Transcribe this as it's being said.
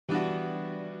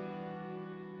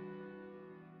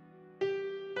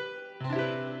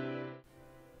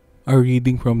A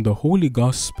reading from the Holy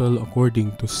Gospel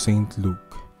according to St.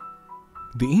 Luke.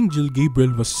 The angel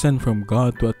Gabriel was sent from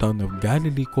God to a town of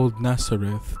Galilee called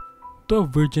Nazareth to a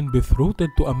virgin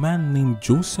betrothed to a man named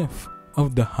Joseph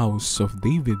of the house of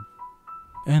David.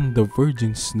 And the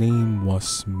virgin's name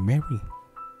was Mary.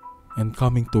 And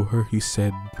coming to her he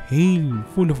said, "Hail,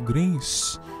 full of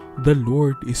grace, the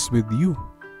Lord is with you."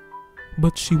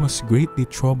 But she was greatly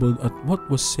troubled at what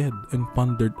was said and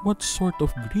pondered what sort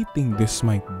of greeting this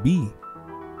might be.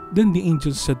 Then the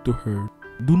angel said to her,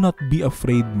 "Do not be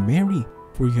afraid, Mary,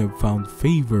 for you have found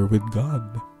favor with God.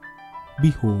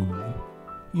 Behold,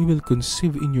 you will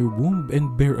conceive in your womb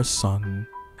and bear a son,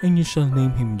 and you shall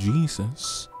name him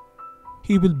Jesus.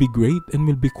 He will be great and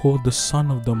will be called the Son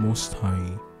of the Most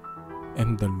High.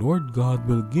 And the Lord God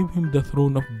will give him the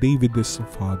throne of David his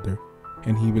father,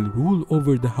 and he will rule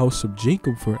over the house of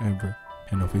Jacob forever,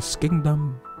 and of his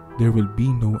kingdom there will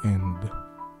be no end."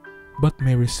 But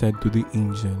Mary said to the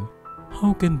angel,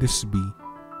 "How can this be,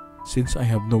 since I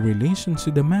have no relations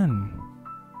with a man?"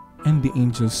 And the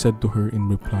angel said to her in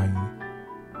reply,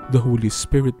 "The Holy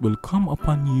Spirit will come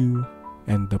upon you,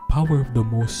 and the power of the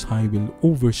Most High will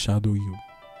overshadow you.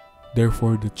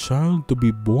 Therefore the child to be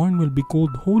born will be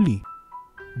called Holy,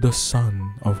 the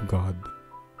Son of God.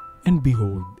 And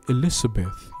behold,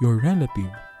 Elizabeth, your relative,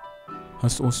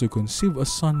 has also conceived a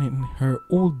son in her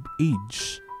old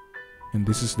age, and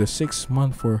this is the 6th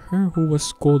month for her who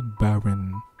was called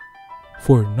barren.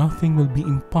 For nothing will be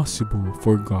impossible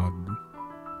for God."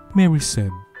 Mary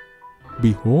said,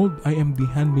 "Behold, I am the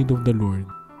handmaid of the Lord.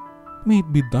 May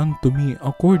it be done to me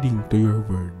according to your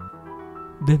word."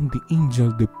 Then the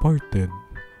angel departed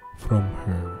from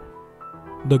her.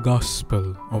 The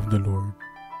Gospel of the Lord.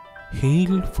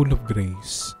 Hail, full of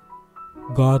grace.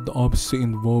 God opts to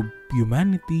involve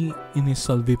humanity in His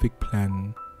salvific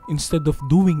plan instead of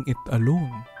doing it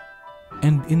alone.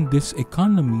 And in this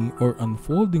economy or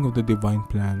unfolding of the divine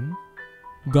plan,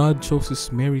 God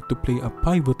chooses Mary to play a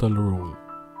pivotal role.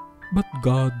 But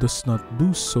God does not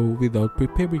do so without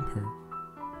preparing her.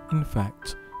 In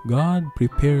fact, God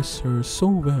prepares her so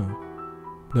well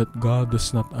that God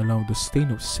does not allow the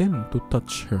stain of sin to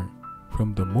touch her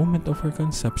from the moment of her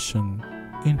conception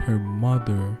in her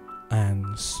mother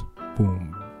Anne's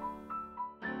womb.